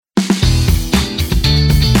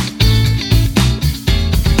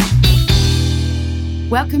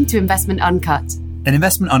Welcome to Investment Uncut. In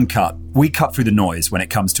Investment Uncut, we cut through the noise when it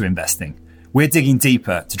comes to investing. We're digging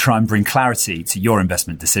deeper to try and bring clarity to your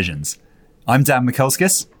investment decisions. I'm Dan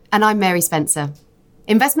Mikulskis. And I'm Mary Spencer.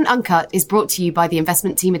 Investment Uncut is brought to you by the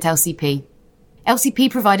investment team at LCP.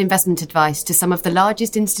 LCP provide investment advice to some of the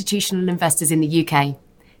largest institutional investors in the UK,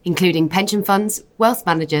 including pension funds, wealth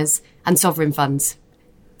managers, and sovereign funds.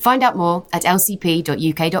 Find out more at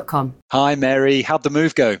lcp.uk.com. Hi, Mary. How'd the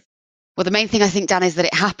move go? Well, the main thing I think, Dan, is that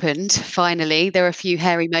it happened, finally. There were a few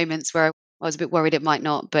hairy moments where I was a bit worried it might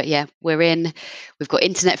not. But yeah, we're in. We've got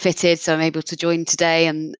internet fitted, so I'm able to join today.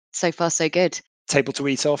 And so far, so good. Table to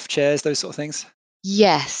eat off, chairs, those sort of things?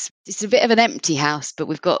 Yes. It's a bit of an empty house, but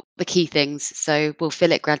we've got the key things. So we'll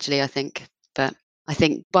fill it gradually, I think. But I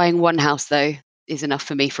think buying one house, though, is enough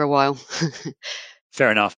for me for a while.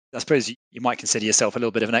 Fair enough. I suppose you might consider yourself a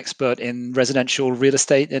little bit of an expert in residential real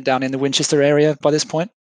estate down in the Winchester area by this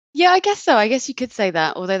point. Yeah, I guess so. I guess you could say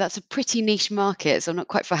that, although that's a pretty niche market. So I'm not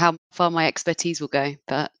quite sure how far my expertise will go,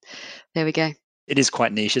 but there we go. It is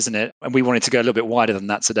quite niche, isn't it? And we wanted to go a little bit wider than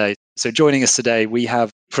that today. So joining us today, we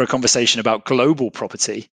have, for a conversation about global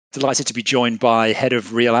property, delighted to be joined by Head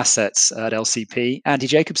of Real Assets at LCP, Andy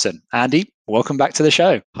Jacobson. Andy, welcome back to the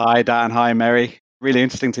show. Hi, Dan. Hi, Mary. Really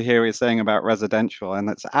interesting to hear what you're saying about residential. And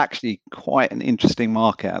it's actually quite an interesting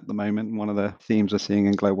market at the moment. One of the themes we're seeing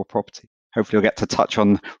in global property. Hopefully we'll get to touch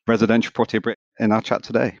on residential property a bit in our chat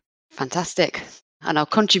today. Fantastic. And I'll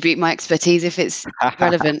contribute my expertise if it's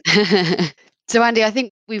relevant. So Andy, I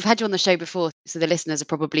think we've had you on the show before, so the listeners are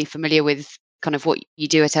probably familiar with kind of what you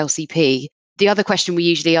do at LCP. The other question we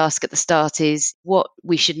usually ask at the start is what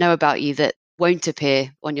we should know about you that won't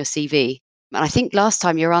appear on your CV. And I think last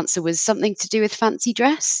time your answer was something to do with fancy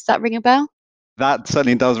dress. Does that ring a bell? That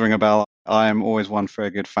certainly does ring a bell. I am always one for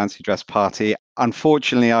a good fancy dress party.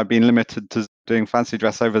 Unfortunately, I've been limited to doing fancy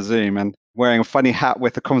dress over Zoom, and wearing a funny hat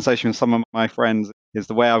with a conversation with some of my friends is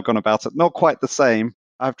the way I've gone about it. Not quite the same.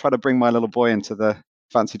 I've tried to bring my little boy into the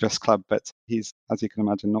fancy dress club, but he's, as you can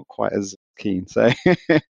imagine, not quite as keen. So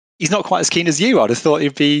he's not quite as keen as you. I'd have thought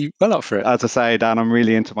he'd be well up for it. As I say, Dan, I'm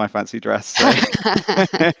really into my fancy dress. So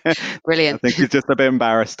Brilliant. I think he's just a bit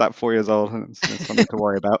embarrassed at 4 years old, and it's something to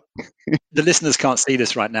worry about. The listeners can't see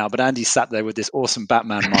this right now, but Andy sat there with this awesome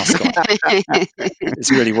Batman mask on. It's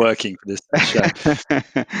really working for this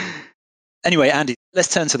show. Anyway, Andy,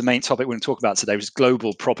 let's turn to the main topic we're going to talk about today, which is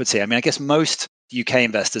global property. I mean, I guess most UK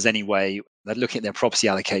investors anyway, they're looking at their property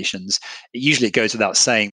allocations. It goes without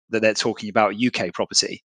saying that they're talking about UK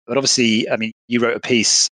property. But obviously, I mean, you wrote a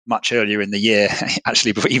piece much earlier in the year,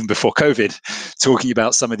 actually, even before COVID, talking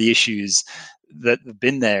about some of the issues that have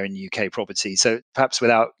been there in UK property. So perhaps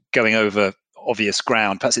without going over obvious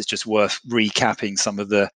ground, perhaps it's just worth recapping some of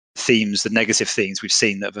the themes, the negative themes we've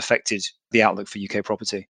seen that have affected the outlook for UK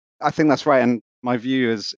property. I think that's right. And my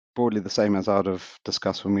view is broadly the same as I'd have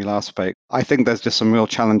discussed when we last spoke. I think there's just some real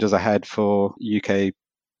challenges ahead for UK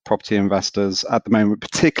property investors at the moment,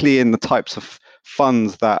 particularly in the types of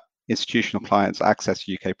funds that institutional clients access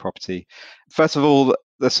UK property. First of all,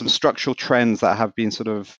 there's some structural trends that have been sort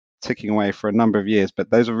of ticking away for a number of years, but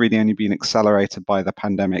those have really only been accelerated by the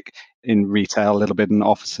pandemic in retail, a little bit in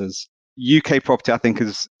offices. UK property, I think,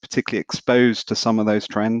 is particularly exposed to some of those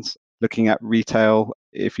trends. Looking at retail,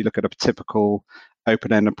 if you look at a typical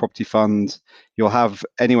open-ended property fund, you'll have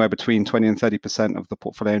anywhere between 20 and 30% of the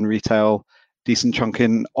portfolio in retail, decent chunk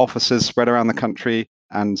in offices spread around the country,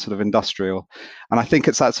 and sort of industrial. And I think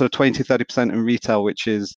it's that sort of 20 to 30% in retail, which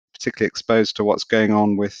is particularly exposed to what's going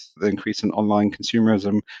on with the increase in online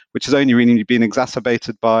consumerism, which has only really been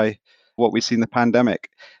exacerbated by what we've seen in the pandemic.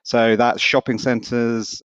 So that's shopping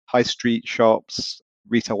centres, high street shops,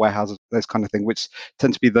 retail warehouses, those kind of things, which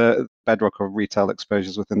tend to be the bedrock of retail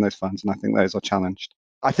exposures within those funds. And I think those are challenged.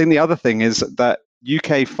 I think the other thing is that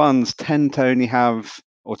UK funds tend to only have,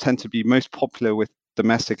 or tend to be most popular with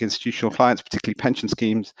domestic institutional clients, particularly pension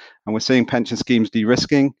schemes. And we're seeing pension schemes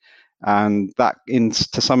de-risking. And that,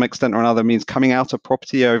 to some extent or another, means coming out of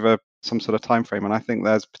property over some sort of time frame. And I think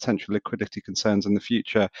there's potential liquidity concerns in the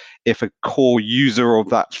future if a core user of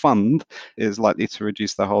that fund is likely to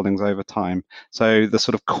reduce their holdings over time. So the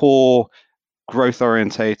sort of core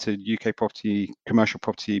growth-orientated UK property, commercial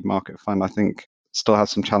property market fund, I think, still has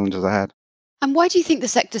some challenges ahead. And why do you think the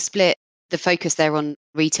sector split, the focus there on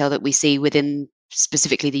retail that we see within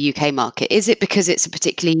specifically the UK market? Is it because it's a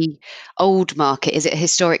particularly old market? Is it a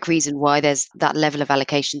historic reason why there's that level of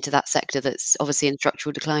allocation to that sector that's obviously in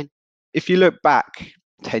structural decline? If you look back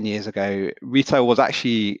 10 years ago, retail was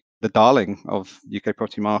actually the darling of UK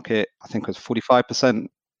property market. I think it was 45%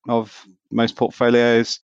 of most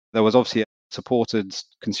portfolios. There was obviously supported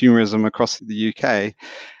consumerism across the UK.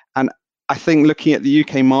 And I think looking at the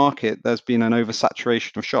UK market, there's been an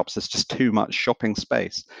oversaturation of shops. There's just too much shopping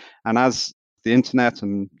space. And as the internet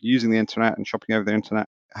and using the internet and shopping over the internet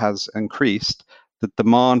has increased, the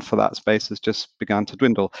demand for that space has just begun to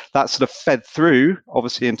dwindle. That sort of fed through,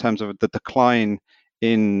 obviously, in terms of the decline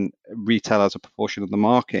in retail as a proportion of the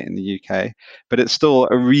market in the UK, but it's still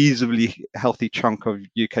a reasonably healthy chunk of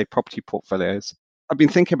UK property portfolios. I've been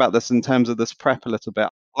thinking about this in terms of this prep a little bit.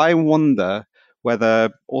 I wonder whether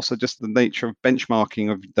also just the nature of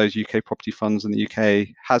benchmarking of those UK property funds in the UK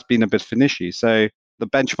has been a bit of an issue. So the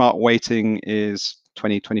benchmark weighting is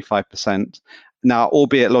 20-25%. Now,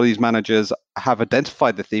 albeit a lot of these managers have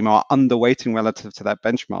identified the theme, are underweighting relative to that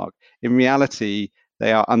benchmark. In reality,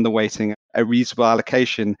 they are underweighting a reasonable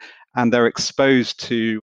allocation, and they're exposed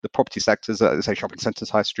to the property sectors, say shopping centres,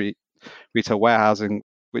 high street, retail warehousing,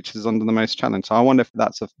 which is under the most challenge. So I wonder if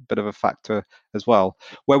that's a bit of a factor as well.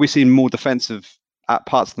 Where we've seen more defensive at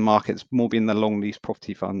parts of the market, it's more been the long lease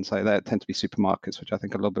property funds. So they tend to be supermarkets, which I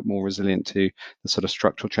think are a little bit more resilient to the sort of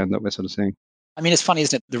structural trend that we're sort of seeing. I mean, it's funny,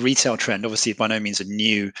 isn't it? The retail trend, obviously, by no means a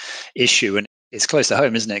new issue. And it's close to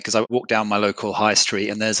home, isn't it? Because I walk down my local high street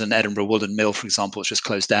and there's an Edinburgh Woollen Mill, for example, it's just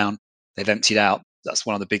closed down. They've emptied out. That's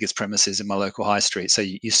one of the biggest premises in my local high street. So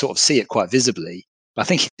you sort of see it quite visibly. But I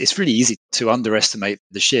think it's really easy to underestimate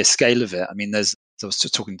the sheer scale of it. I mean, as I was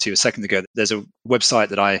just talking to you a second ago, there's a website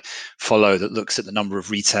that I follow that looks at the number of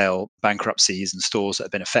retail bankruptcies and stores that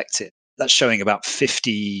have been affected. That's showing about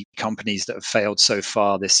 50 companies that have failed so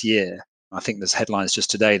far this year. I think there's headlines just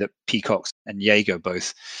today that Peacocks and Jaeger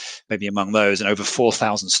both maybe among those, and over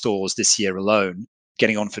 4,000 stores this year alone,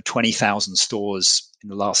 getting on for 20,000 stores in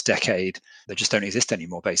the last decade that just don't exist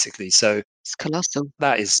anymore, basically. So it's colossal.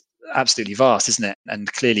 That is absolutely vast, isn't it? And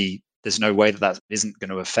clearly there's no way that isn't going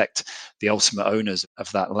to affect the ultimate owners of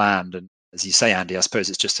that land. And as you say, Andy, I suppose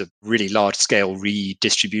it's just a really large scale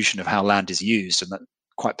redistribution of how land is used, and that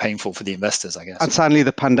quite painful for the investors, I guess. And sadly,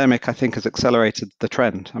 the pandemic, I think, has accelerated the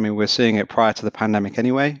trend. I mean, we're seeing it prior to the pandemic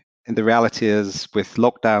anyway. And the reality is, with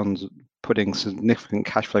lockdowns putting significant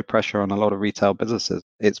cash flow pressure on a lot of retail businesses,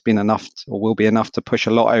 it's been enough or will be enough to push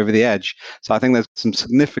a lot over the edge. So I think there's some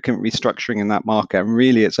significant restructuring in that market. And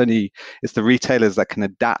really, it's the retailers that can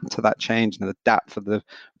adapt to that change and adapt for the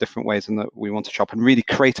different ways in that we want to shop and really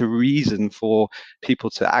create a reason for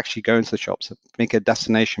people to actually go into the shops, make a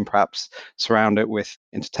destination, perhaps surround it with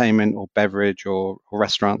entertainment or beverage or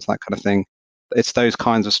restaurants, that kind of thing. It's those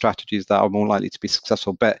kinds of strategies that are more likely to be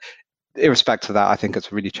successful. But irrespective of that, I think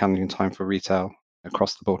it's a really challenging time for retail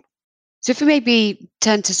across the board. So if we maybe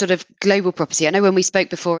turn to sort of global property, I know when we spoke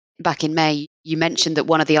before back in May, you mentioned that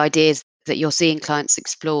one of the ideas that you're seeing clients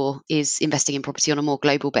explore is investing in property on a more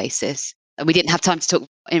global basis. And we didn't have time to talk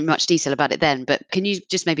in much detail about it then, but can you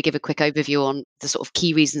just maybe give a quick overview on the sort of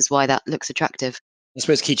key reasons why that looks attractive? I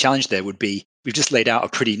suppose the key challenge there would be, we've just laid out a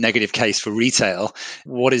pretty negative case for retail.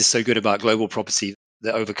 What is so good about global property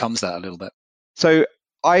that overcomes that a little bit? So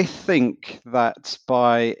I think that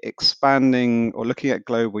by expanding or looking at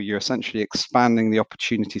global, you're essentially expanding the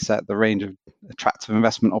opportunity set, the range of attractive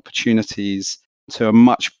investment opportunities to a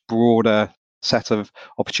much broader set of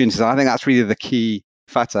opportunities. And I think that's really the key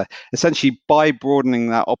factor. Essentially, by broadening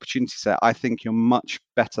that opportunity set, I think you're much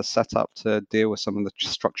better set up to deal with some of the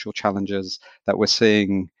structural challenges that we're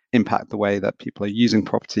seeing impact the way that people are using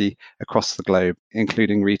property across the globe,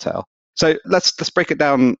 including retail. So let's break it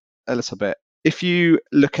down a little bit. If you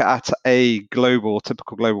look at a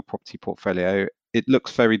typical global property portfolio, it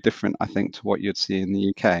looks very different, I think, to what you'd see in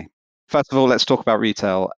the UK. First of all, let's talk about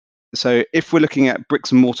retail. So if we're looking at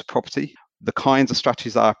bricks and mortar property, the kinds of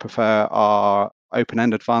strategies that I prefer are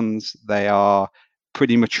open-ended funds. They are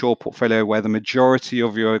pretty mature portfolio where the majority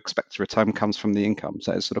of your expected return comes from the income.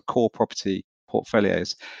 So it's sort of core property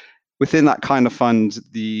portfolios. Within that kind of fund,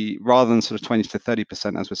 rather than sort of 20 to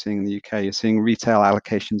 30%, as we're seeing in the UK, you're seeing retail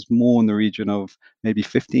allocations more in the region of maybe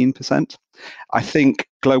 15%. I think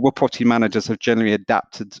global property managers have generally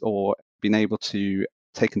adapted or been able to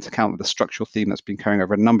take into account the structural theme that's been carrying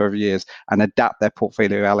over a number of years and adapt their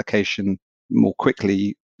portfolio allocation more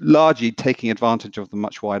quickly, largely taking advantage of the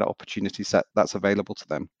much wider opportunity set that's available to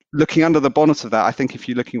them. Looking under the bonnet of that, I think if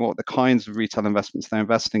you're looking at what the kinds of retail investments they're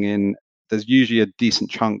investing in, there's usually a decent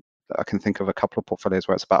chunk. I can think of a couple of portfolios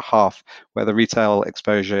where it's about half, where the retail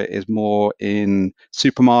exposure is more in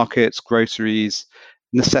supermarkets, groceries,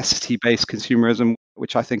 necessity-based consumerism,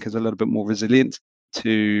 which I think is a little bit more resilient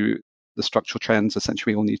to the structural trends.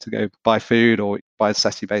 Essentially, we all need to go buy food or buy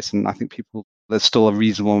necessity-based, and I think there's still a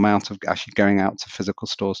reasonable amount of actually going out to physical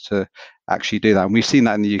stores to actually do that. And we've seen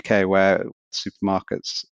that in the UK, where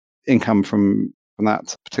supermarkets income from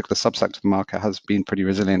that particular subsector of the market has been pretty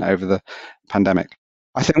resilient over the pandemic.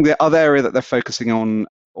 I think the other area that they're focusing on,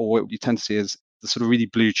 or what you tend to see, is the sort of really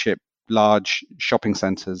blue chip, large shopping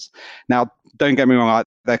centres. Now, don't get me wrong,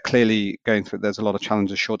 they're clearly going through, there's a lot of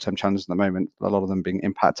challenges, short-term challenges at the moment, a lot of them being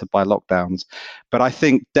impacted by lockdowns. But I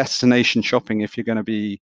think destination shopping, if you're going to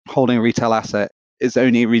be holding a retail asset, is the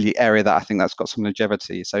only really area that I think that's got some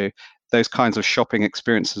longevity. So those kinds of shopping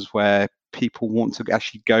experiences where people want to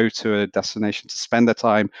actually go to a destination to spend their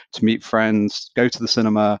time, to meet friends, go to the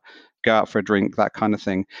cinema, go out for a drink, that kind of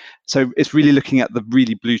thing. So it's really looking at the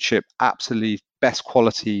really blue chip, absolutely best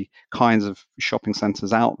quality kinds of shopping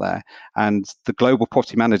centers out there. And the global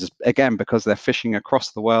property managers, again, because they're fishing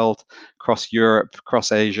across the world, across Europe,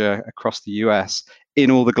 across Asia, across the US, in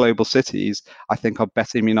all the global cities, I think are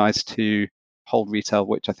better immunized to hold retail,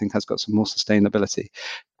 which I think has got some more sustainability.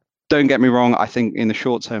 Don't get me wrong, I think in the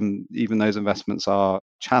short term, even those investments are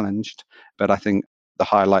challenged, but I think the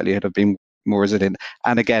higher likelihood of being more resilient.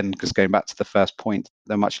 And again, just going back to the first point,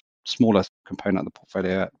 they're much smaller component of the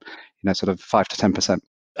portfolio, sort of 5 to 10%.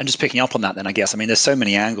 And just picking up on that then, I guess, I mean, there's so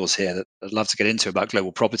many angles here that I'd love to get into about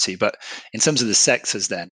global property, but in terms of the sectors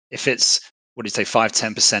then, if it's, what do you say, 5,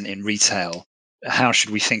 10% in retail, how should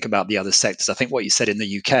we think about the other sectors? I think what you said in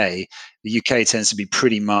the UK tends to be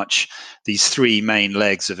pretty much these three main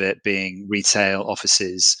legs of it being retail,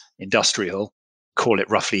 offices, industrial, call it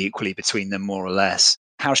roughly equally between them, more or less.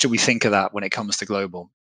 How should we think of that when it comes to global?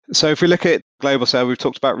 So if we look at global, so we've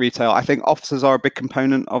talked about retail, I think offices are a big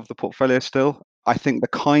component of the portfolio still. I think the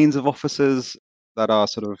kinds of offices that are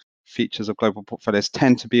sort of features of global portfolios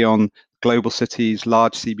tend to be on global cities,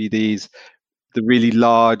 large CBDs, the really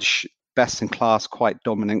large, best in class, quite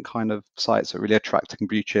dominant kind of sites that are really attracting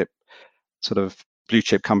blue chip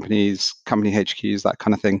companies, company HQs, that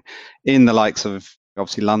kind of thing, in the likes of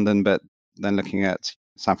obviously London, but then looking at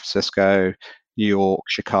San Francisco, New York,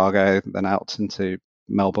 Chicago, then out into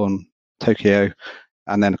Melbourne, Tokyo,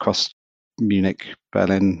 and then across Munich,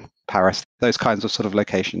 Berlin, Paris, those kinds of sort of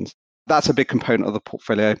locations. That's a big component of the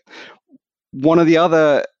portfolio. One of the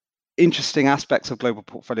other interesting aspects of global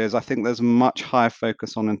portfolios, I think there's a much higher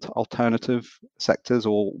focus on alternative sectors,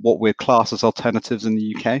 or what we're classed as alternatives in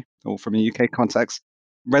the UK, or from a UK context.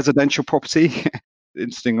 Residential property,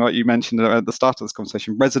 interesting what you mentioned at the start of this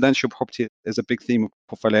conversation. Residential property is a big theme of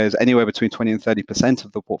portfolios, anywhere between 20 and 30%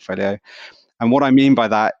 of the portfolio. And what I mean by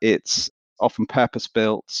that, it's often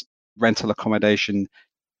purpose-built rental accommodation,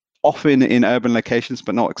 often in urban locations,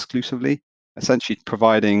 but not exclusively, essentially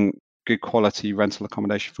providing good quality rental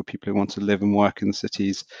accommodation for people who want to live and work in the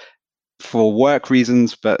cities for work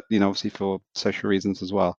reasons, but obviously for social reasons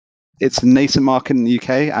as well. It's a nascent market in the UK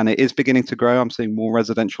and it is beginning to grow. I'm seeing more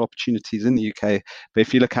residential opportunities in the UK, but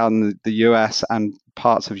if you look out in the US and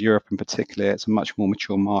parts of Europe in particular, it's a much more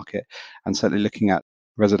mature market. And certainly looking at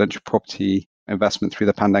residential property investment through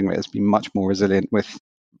the pandemic has been much more resilient, with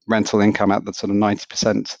rental income at the sort of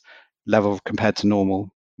 90% level compared to normal,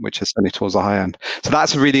 which is certainly towards the high end. So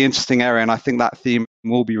that's a really interesting area, and I think that theme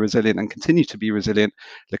will be resilient and continue to be resilient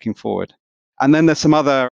looking forward. And then there's some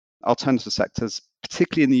other alternative sectors,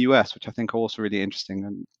 particularly in the US, which I think are also really interesting,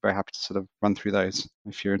 and very happy to sort of run through those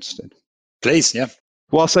if you're interested. Please, yeah.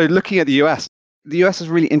 Well, so looking at the US is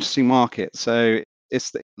a really interesting market. So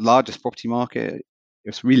it's the largest property market.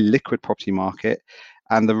 It's a really liquid property market.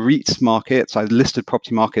 And the REITs market, so the listed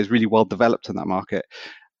property market, is really well developed in that market.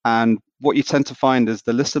 And what you tend to find is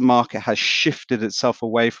the listed market has shifted itself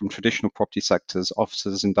away from traditional property sectors,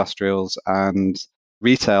 offices, industrials, and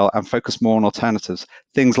retail, and focus more on alternatives,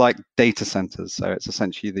 things like data centers. So it's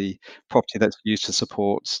essentially the property that's used to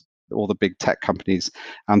support all the big tech companies,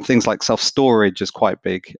 and things like self-storage is quite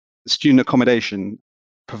big. Student accommodation,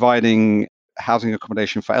 providing housing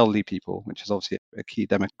accommodation for elderly people, which is obviously a key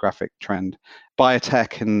demographic trend.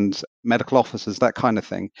 Biotech and medical offices, that kind of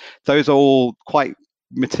thing. Those are all quite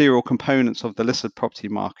material components of the listed property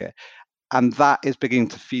market. And that is beginning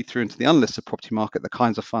to feed through into the unlisted property market, the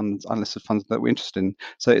kinds of funds, unlisted funds that we're interested in.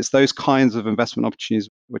 So it's those kinds of investment opportunities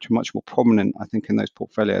which are much more prominent, I think, in those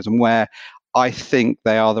portfolios, and where I think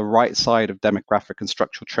they are the right side of demographic and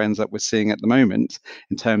structural trends that we're seeing at the moment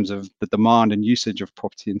in terms of the demand and usage of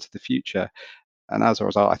property into the future. And as a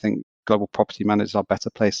result, I think global property managers are better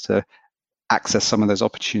placed to access some of those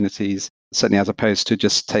opportunities, certainly as opposed to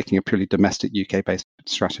just taking a purely domestic UK-based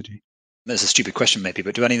strategy. There's a stupid question maybe,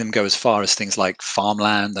 but do any of them go as far as things like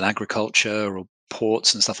farmland and agriculture or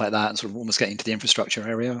ports and stuff like that, and sort of almost getting into the infrastructure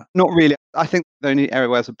area? Not really. I think the only area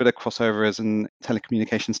where there's a bit of crossover is in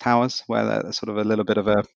telecommunications towers, where there's sort of a little bit of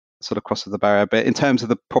a sort of crosses the barrier. But in terms of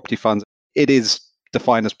the property funds, it is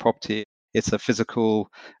defined as property. It's a physical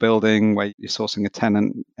building where you're sourcing a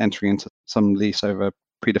tenant, entering into some lease over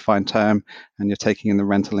predefined term, and you're taking in the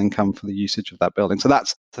rental income for the usage of that building. So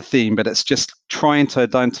that's the theme, but it's just trying to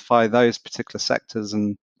identify those particular sectors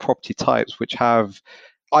and property types which have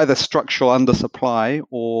either structural undersupply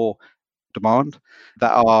or demand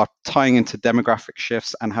that are tying into demographic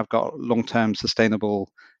shifts and have got long-term sustainable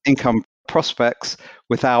income prospects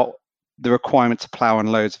without the requirement to plow in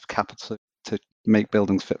loads of capital to make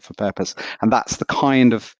buildings fit for purpose. And that's the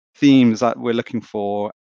kind of themes that we're looking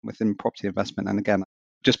for within property investment. And again,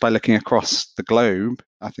 just by looking across the globe,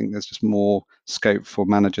 I think there's just more scope for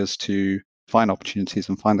managers to find opportunities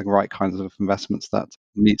and find the right kinds of investments that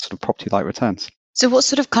meet sort of property-like returns. So what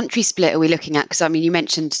sort of country split are we looking at? Because I mean, you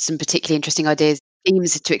mentioned some particularly interesting ideas,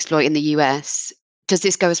 themes to exploit in the US. Does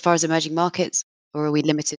this go as far as emerging markets, or are we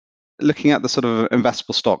limited? Looking at the sort of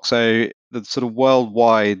investable stock, so the sort of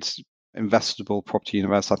worldwide investable property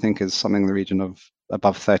universe, I think, is something in the region of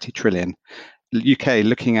above 30 trillion. UK,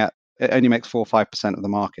 looking at it, only makes 4 or 5% of the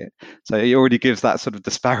market. So it already gives that sort of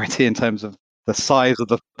disparity in terms of the size of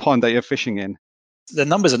the pond that you're fishing in. The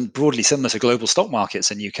numbers are broadly similar to global stock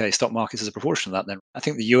markets, and UK stock markets as a proportion of that. Then I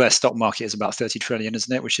think the US stock market is about 30 trillion,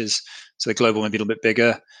 isn't it? Which is, so the global maybe a little bit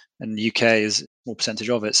bigger, and the UK is a small percentage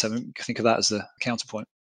of it. So think of that as the counterpoint.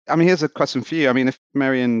 I mean, here's a question for you. I mean, if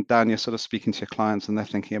Mary and Dan, you're sort of speaking to your clients and they're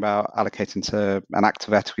thinking about allocating to an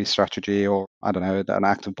active equity strategy or, I don't know, an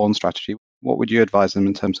active bond strategy, what would you advise them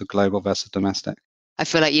in terms of global versus domestic? I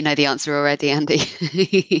feel like you know the answer already, Andy.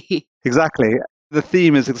 Exactly. The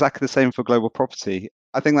theme is exactly the same for global property.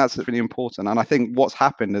 I think that's really important. And I think what's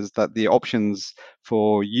happened is that the options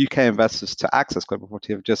for UK investors to access global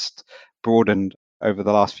property have just broadened over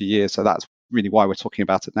the last few years. So that's really why we're talking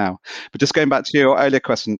about it now. But just going back to your earlier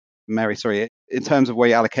question, Mary, sorry, in terms of where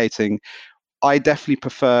you're allocating, I definitely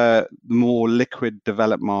prefer more liquid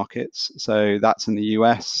developed markets. So that's in the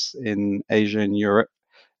US, in Asia, and Europe,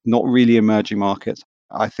 not really emerging markets.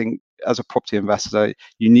 I think as a property investor,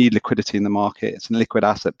 you need liquidity in the market. It's a liquid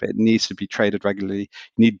asset, but it needs to be traded regularly.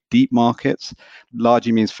 You need deep markets.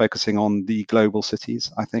 Largely means focusing on the global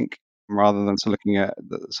cities, I think, rather than looking at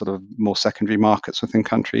the sort of more secondary markets within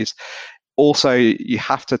countries. Also, you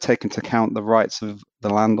have to take into account the rights of the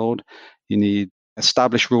landlord. You need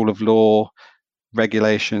established rule of law,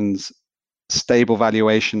 regulations, stable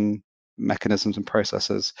valuation mechanisms and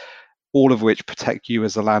processes, all of which protect you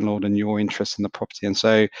as a landlord and your interest in the property. And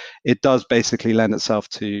so it does basically lend itself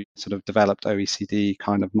to sort of developed OECD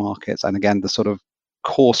kind of markets. And again, the sort of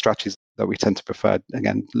core strategies that we tend to prefer,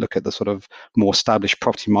 again, look at the sort of more established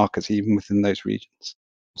property markets even within those regions.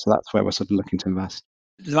 So that's where we're sort of looking to invest.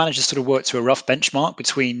 The managers sort of work to a rough benchmark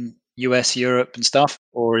between US, Europe and stuff,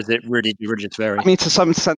 or is it really just vary? I mean, to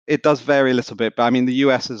some extent, it does vary a little bit, but I mean, the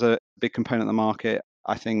US is a big component of the market.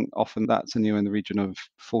 I think often that's anywhere in the region of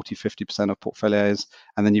 40, 50% of portfolios.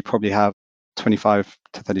 And then you probably have 25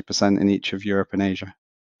 to 30% in each of Europe and Asia.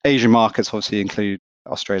 Asian markets obviously include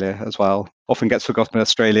Australia as well. Often gets forgotten,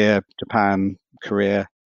 Australia, Japan, Korea.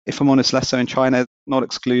 If I'm honest, less so in China, not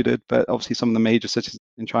excluded, but obviously some of the major cities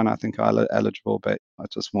in China, I think, are eligible, but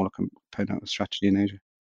it's a smaller component of strategy in Asia.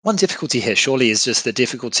 One difficulty here, surely, is just the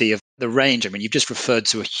difficulty of the range. I mean, you've just referred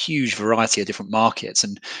to a huge variety of different markets,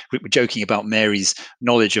 and we were joking about Mary's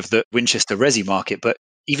knowledge of the Winchester resi market, but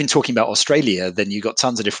even talking about Australia, then you've got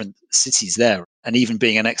tons of different cities there. And even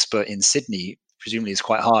being an expert in Sydney, presumably is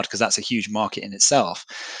quite hard because that's a huge market in itself.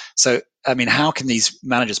 So, I mean, how can these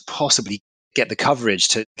managers possibly get the coverage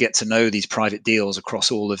to get to know these private deals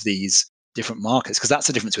across all of these different markets? Because that's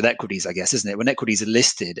the difference with equities, I guess, isn't it? When equities are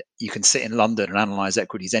listed, you can sit in London and analyze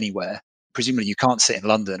equities anywhere. Presumably you can't sit in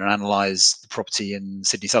London and analyze the property in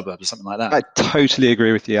Sydney suburbs or something like that. I totally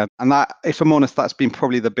agree with you. And that, if I'm honest, that's been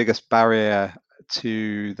probably the biggest barrier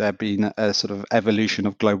to there being a sort of evolution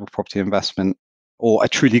of global property investment or a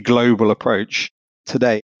truly global approach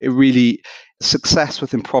today. It really, success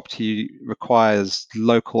within property requires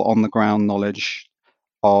local on the ground knowledge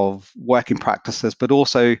of working practices, but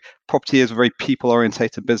also property is a very people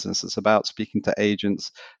orientated business. It's about speaking to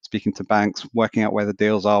agents, speaking to banks, working out where the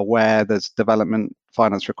deals are, where there's development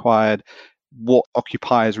finance required, what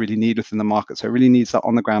occupiers really need within the market. So it really needs that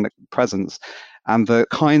on the ground presence. And the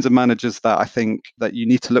kinds of managers that I think that you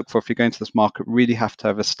need to look for if you're going to this market really have to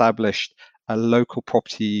have established a local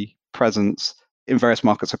property presence in various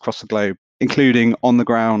markets across the globe, including on the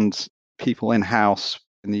ground people in-house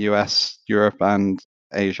in the US, Europe, and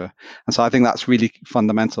Asia. And so I think that's really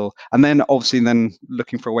fundamental. And then obviously then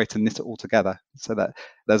looking for a way to knit it all together so that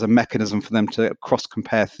there's a mechanism for them to cross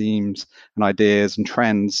compare themes and ideas and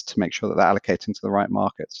trends to make sure that they're allocating to the right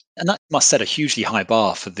markets. And that must set a hugely high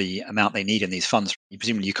bar for the amount they need in these funds.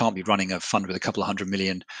 Presumably you can't be running a fund with a couple of $100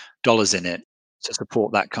 million in it. to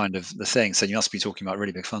support that kind of the thing. So you must be talking about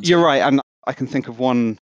really big funds. You're right. And I can think of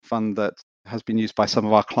one fund that has been used by some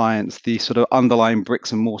of our clients. The sort of underlying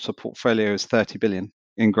bricks and mortar portfolio is 30 billion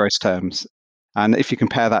in gross terms. And if you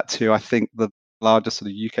compare that to, I think, the largest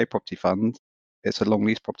sort of UK property fund, it's a long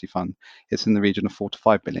lease property fund, it's in the region of 4 to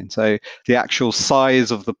 5 billion. So the actual size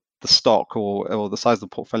of the stock or the size of the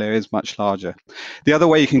portfolio is much larger. The other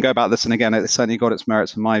way you can go about this, and again, it's certainly got its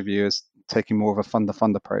merits in my view, is taking more of a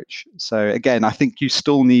fund-to-fund approach. So again, I think you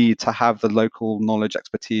still need to have the local knowledge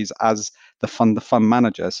expertise as the fund-to-fund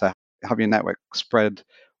manager. So have your network spread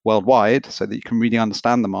worldwide so that you can really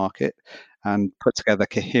understand the market and put together a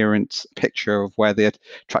coherent picture of where the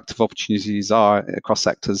attractive opportunities are across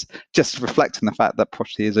sectors, just reflecting the fact that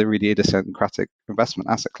property is a really idiosyncratic investment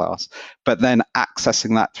asset class, but then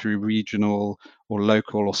accessing that through regional or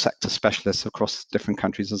local or sector specialists across different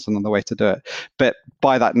countries is another way to do it. But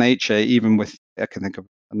by that nature, even with, I can think of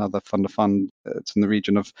another fund of fund, it's in the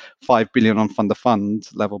region of 5 billion on fund of fund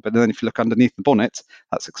level. But then if you look underneath the bonnet,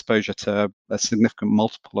 that's exposure to a significant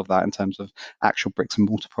multiple of that in terms of actual bricks and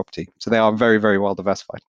mortar property. So they are very, very well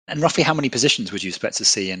diversified. And roughly how many positions would you expect to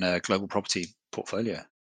see in a global property portfolio?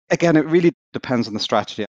 Again, it really depends on the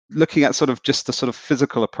strategy. Looking at sort of just the sort of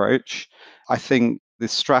physical approach, I think the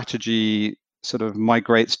strategy sort of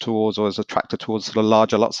migrates towards or is attracted towards sort of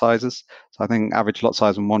larger lot sizes. So I think average lot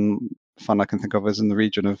size in one fund I can think of is in the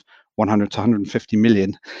region of 100 to 150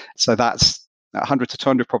 million. So that's 100 to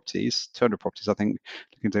 200 properties, I think,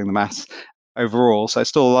 doing the maths overall. So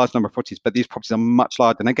it's still a large number of properties, but these properties are much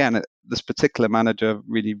larger. And again, this particular manager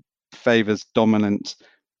really favors dominant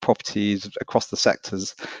properties across the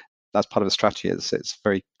sectors. That's part of the strategy. It's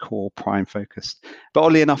very core prime focused. But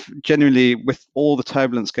oddly enough, genuinely, with all the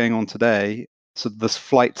turbulence going on today, so this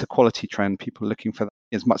flight to quality trend, people are looking for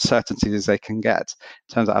as much certainty as they can get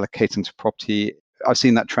in terms of allocating to property. I've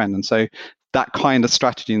seen that trend. And so that kind of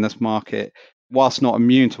strategy in this market, whilst not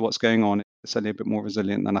immune to what's going on, it's certainly a bit more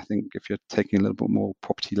resilient than I think if you're taking a little bit more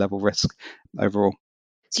property level risk overall.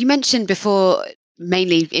 So you mentioned before,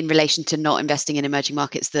 mainly in relation to not investing in emerging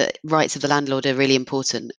markets, that rights of the landlord are really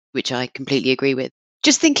important, which I completely agree with.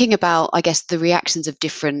 Just thinking about, I guess, the reactions of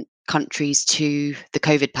different countries to the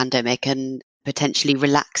COVID pandemic and potentially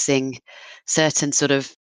relaxing certain sort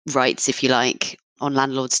of rights, if you like, on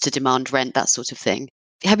landlords to demand rent, that sort of thing.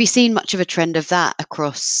 Have you seen much of a trend of that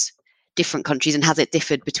across different countries, and has it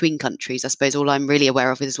differed between countries? I suppose all I'm really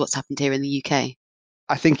aware of is what's happened here in the UK.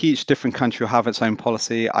 I think each different country will have its own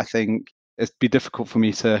policy. I think it'd be difficult for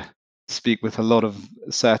me to speak with a lot of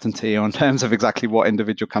certainty on terms of exactly what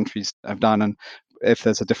individual countries have done and if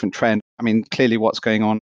there's a different trend. I mean, clearly what's going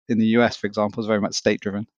on in the US, for example, is very much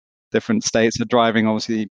state-driven. Different states are driving,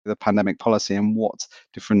 obviously, the pandemic policy and what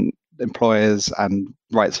different employers and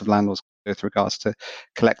rights of landlords with regards to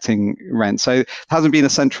collecting rent. So it hasn't been a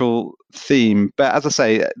central theme. But as I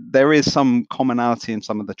say, there is some commonality in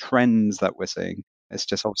some of the trends that we're seeing. It's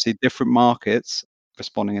just obviously different markets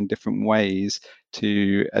responding in different ways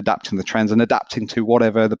to adapting the trends and adapting to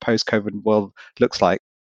whatever the post-COVID world looks like.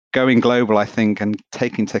 Going global, I think, and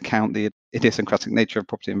taking into account the idiosyncratic nature of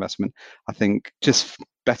property investment, I think just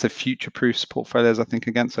better future-proofs portfolios, I think,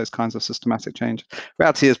 against those kinds of systematic change.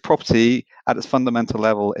 Reality is property at its fundamental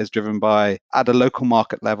level is driven by, at a local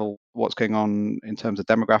market level, what's going on in terms of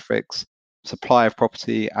demographics, supply of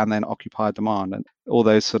property, and then occupier demand. And all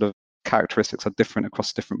those sort of characteristics are different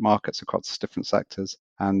across different markets, across different sectors.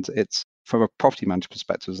 And it's, from a property manager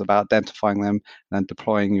perspective, it's about identifying them and then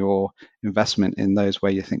deploying your investment in those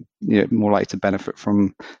where you think you're more likely to benefit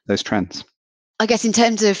from those trends. I guess in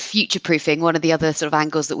terms of future proofing, one of the other sort of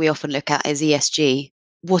angles that we often look at is ESG.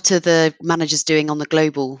 What are the managers doing on the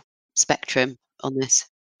global spectrum on this?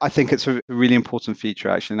 I think it's a really important feature,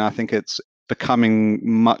 actually. And I think it's becoming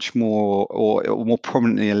much more or more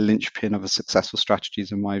prominently a linchpin of a successful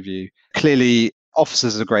strategies, in my view. Clearly,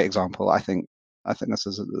 offices is a great example. I think this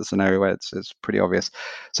is an area where it's pretty obvious.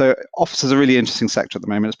 So office is a really interesting sector at the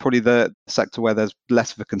moment. It's probably the sector where there's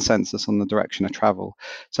less of a consensus on the direction of travel.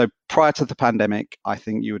 So prior to the pandemic, I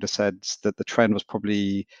think you would have said that the trend was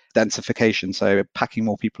probably densification, so packing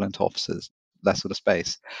more people into offices, less sort of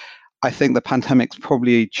space. I think the pandemic's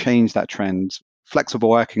probably changed that trend. Flexible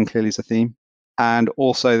working clearly is a theme, and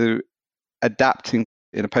also adapting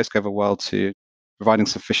in a post-COVID world to providing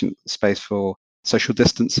sufficient space for social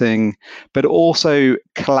distancing, but also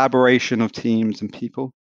collaboration of teams and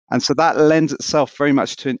people. And so that lends itself very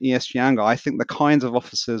much to an ESG angle. I think the kinds of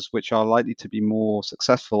offices which are likely to be more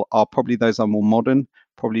successful are probably those that are more modern,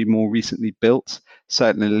 probably more recently built,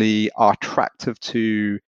 certainly are attractive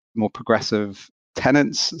to more progressive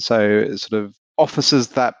tenants. So sort of offices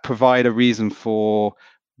that provide a reason for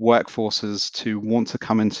workforces to want to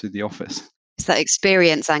come into the office. It's that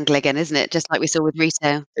experience angle again, isn't it? Just like we saw with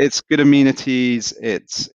retail. It's good amenities,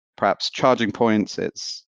 it's perhaps charging points,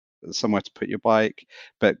 it's somewhere to put your bike,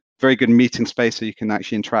 but very good meeting space so you can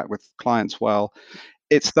actually interact with clients well.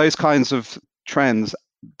 It's those kinds of trends.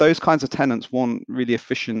 Those kinds of tenants want really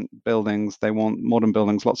efficient buildings. They want modern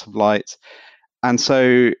buildings, lots of light. And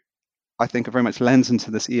so I think it very much lends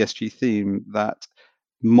into this ESG theme that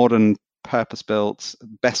modern, purpose-built,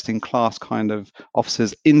 best-in-class kind of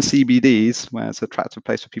offices in CBDs, where it's an attractive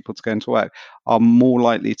place for people to go into work, are more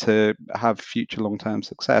likely to have future long-term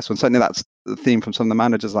success. And certainly that's the theme from some of the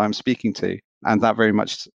managers I'm speaking to. And that very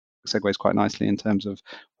much segues quite nicely in terms of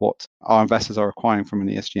what our investors are acquiring from an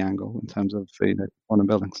ESG angle in terms of modern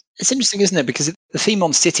buildings. It's interesting, isn't it? Because the theme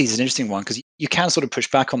on cities is an interesting one, because you can sort of push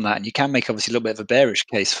back on that, and you can make obviously a little bit of a bearish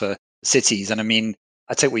case for cities. And I mean,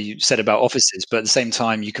 I take what you said about offices, but at the same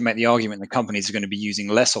time, you can make the argument that companies are going to be using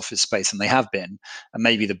less office space than they have been, and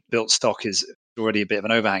maybe the built stock is already a bit of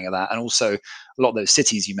an overhang of that. And also, a lot of those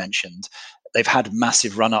cities you mentioned, they've had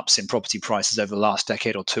massive run-ups in property prices over the last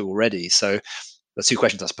decade or two already. So the two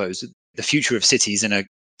questions, I suppose: the future of cities in a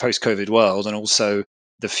post-COVID world, and also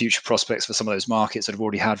the future prospects for some of those markets that have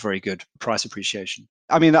already had very good price appreciation.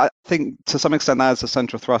 I mean, I think to some extent that is the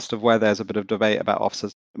central thrust of where there's a bit of debate about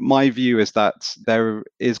offices. My view is that there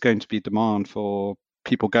is going to be demand for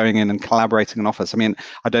people going in and collaborating in office. I mean,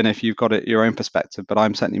 I don't know if you've got your own perspective, but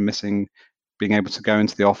I'm certainly missing being able to go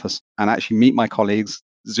into the office and actually meet my colleagues.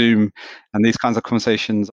 Zoom and these kinds of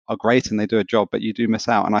conversations are great and they do a job, but you do miss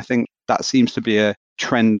out. And I think that seems to be a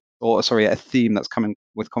trend, or sorry, a theme that's coming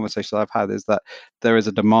with conversations I've had, is that there is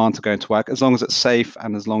a demand to go into work as long as it's safe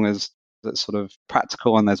and as long as it's sort of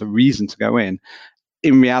practical and there's a reason to go in.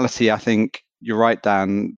 In reality, I think you're right,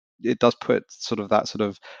 Dan. It does put sort of that sort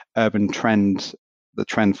of urban trend, the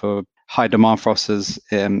trend for high demand for offices,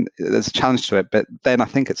 there's a challenge to it. But then I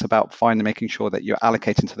think it's about making sure that you're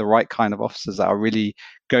allocating to the right kind of offices that are really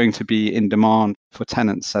going to be in demand for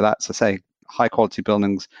tenants. So that's, I say, high quality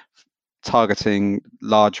buildings targeting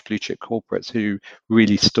large blue chip corporates who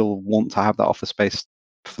really still want to have that office space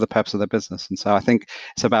for the purpose of their business. And so I think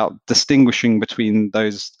it's about distinguishing between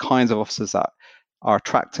those kinds of offices that are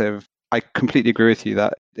attractive. I completely agree with you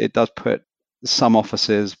that it does put some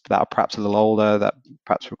offices that are perhaps a little older, that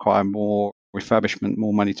perhaps require more refurbishment,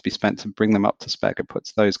 more money to be spent to bring them up to spec. It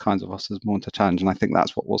puts those kinds of offices more into challenge. And I think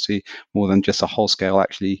that's what we'll see more than just a whole scale.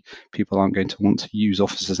 Actually, people aren't going to want to use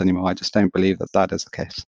offices anymore. I just don't believe that that is the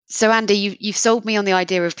case. So Andy, you've sold me on the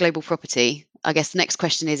idea of global property. I guess the next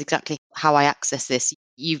question is exactly how I access this.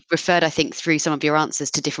 You've referred, I think, through some of your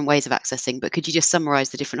answers to different ways of accessing, but could you just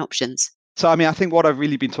summarize the different options? So, I mean, I think what I've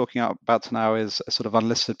really been talking about to now is a sort of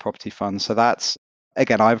unlisted property fund. So that's,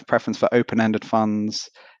 again, I have a preference for open-ended funds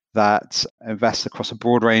that invest across a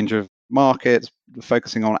broad range of markets,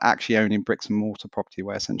 focusing on actually owning bricks and mortar property,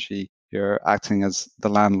 where essentially you're acting as the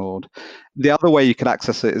landlord. The other way you could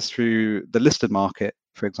access it is through the listed market,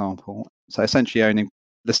 for example. So essentially owning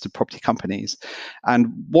listed property companies. And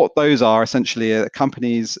what those are essentially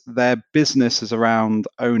companies, their business is around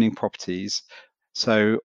owning properties.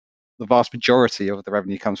 So the vast majority of the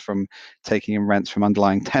revenue comes from taking in rents from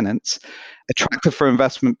underlying tenants. Attractive for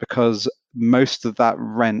investment because most of that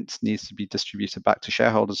rent needs to be distributed back to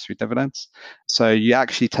shareholders through dividends. So you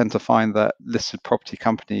actually tend to find that listed property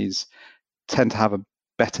companies tend to have a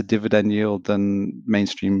better dividend yield than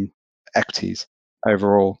mainstream equities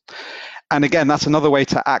overall. And again, that's another way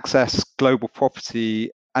to access global property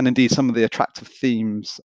and indeed some of the attractive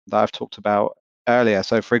themes that I've talked about earlier.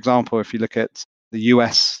 So for example, if you look at the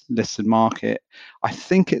US listed market, I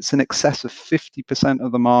think it's in excess of 50%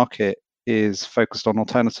 of the market is focused on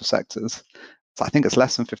alternative sectors. So I think it's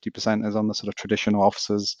less than 50% is on the sort of traditional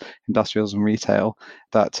offices, industrials and retail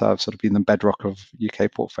that have sort of been the bedrock of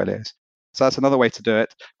UK portfolios. So that's another way to do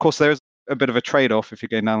it. Of course, there is a bit of a trade-off if you're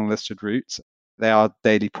going down the listed route. They are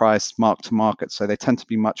daily priced, mark to market, so they tend to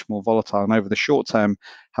be much more volatile and over the short term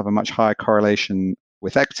have a much higher correlation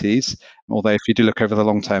with equities. Although if you do look over the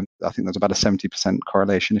long term, I think there's about a 70%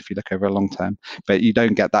 correlation if you look over a long term, but you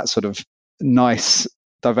don't get that sort of nice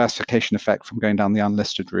diversification effect from going down the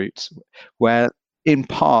unlisted route, where in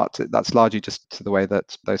part that's largely just to the way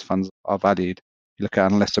that those funds are valued. You look at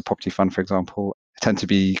an unlisted property fund, for example, they tend to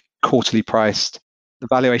be quarterly priced. The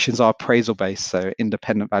valuations are appraisal based, so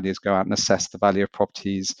independent values go out and assess the value of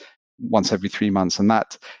properties once every 3 months, and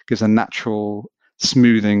that gives a natural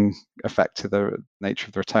smoothing effect to the nature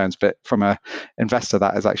of the returns. But from an investor,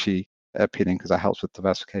 that is actually appealing because that helps with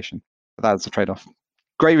diversification. But that's a trade-off.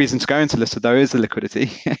 Great reason to go into listed, though, is the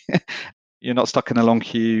liquidity. You're not stuck in a long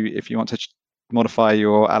queue. If you want to modify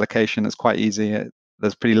your allocation, it's quite easy.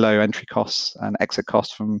 There's pretty low entry costs and exit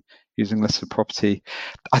costs from using listed property.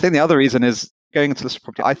 I think the other reason is going into listed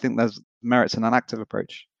property, I think there's merits in an active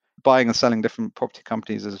approach. Buying and selling different property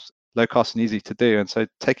companies is low cost and easy to do. And so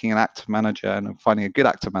taking an active manager and finding a good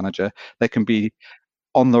active manager, they can be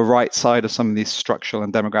on the right side of some of these structural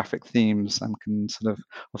and demographic themes and can sort of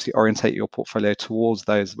obviously orientate your portfolio towards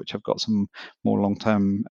those which have got some more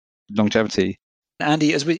long-term longevity.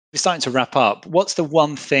 Andy, as we're starting to wrap up, what's the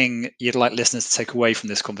one thing you'd like listeners to take away from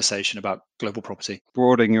this conversation about global property?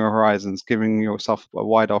 Broadening your horizons, giving yourself a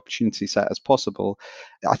wide opportunity set as possible.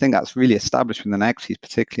 I think that's really established within equities,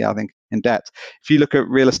 particularly, I think, in debt. If you look at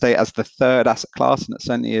real estate as the third asset class, and it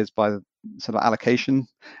certainly is by the sort of allocation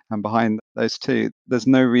and behind those two, there's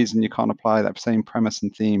no reason you can't apply that same premise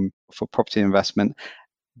and theme for property investment.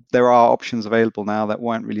 There are options available now that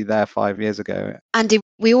weren't really there 5 years ago. Andy,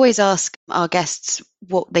 we always ask our guests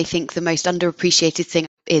what they think the most underappreciated thing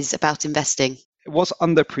is about investing. What's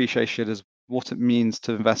underappreciated is what it means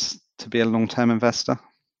to invest, to be a long-term investor.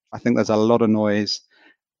 I think there's a lot of noise.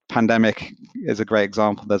 Pandemic is a great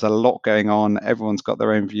example. There's a lot going on. Everyone's got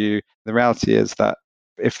their own view. The reality is that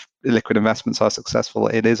if liquid investments are successful,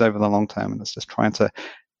 it is over the long term, and it's just trying to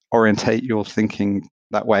orientate your thinking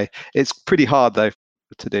that way. It's pretty hard though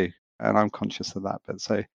to do, and I'm conscious of that.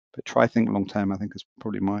 But try think long term, I think, is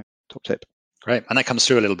probably my top tip. Great. And that comes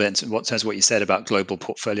through a little bit in terms of what you said about global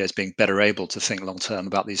portfolios being better able to think long term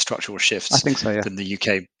about these structural shifts. I think so, yeah. Than the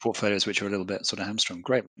UK portfolios, which are a little bit sort of hamstrung.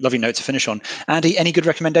 Great. Lovely note to finish on. Andy, any good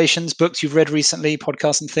recommendations, books you've read recently,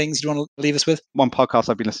 podcasts and things you want to leave us with? One podcast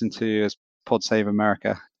I've been listening to is Pod Save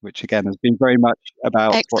America, which again has been very much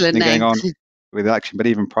about what's been going on with the election, but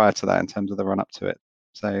even prior to that in terms of the run up to it.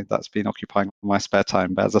 So that's been occupying my spare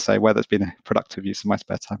time. But as I say, whether it's been a productive use of my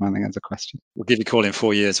spare time, I think is a question. We'll give you a call in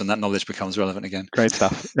 4 years when that knowledge becomes relevant again. Great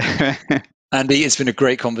stuff. Andy, it's been a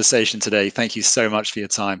great conversation today. Thank you so much for your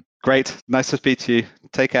time. Great. Nice to speak to you.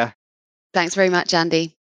 Take care. Thanks very much,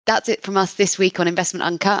 Andy. That's it from us this week on Investment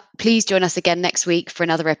Uncut. Please join us again next week for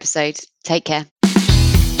another episode. Take care.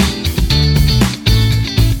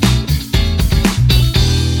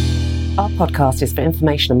 Our podcast is for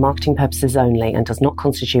information and marketing purposes only and does not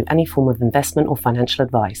constitute any form of investment or financial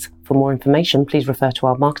advice. For more information, please refer to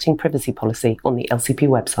our marketing privacy policy on the LCP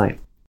website.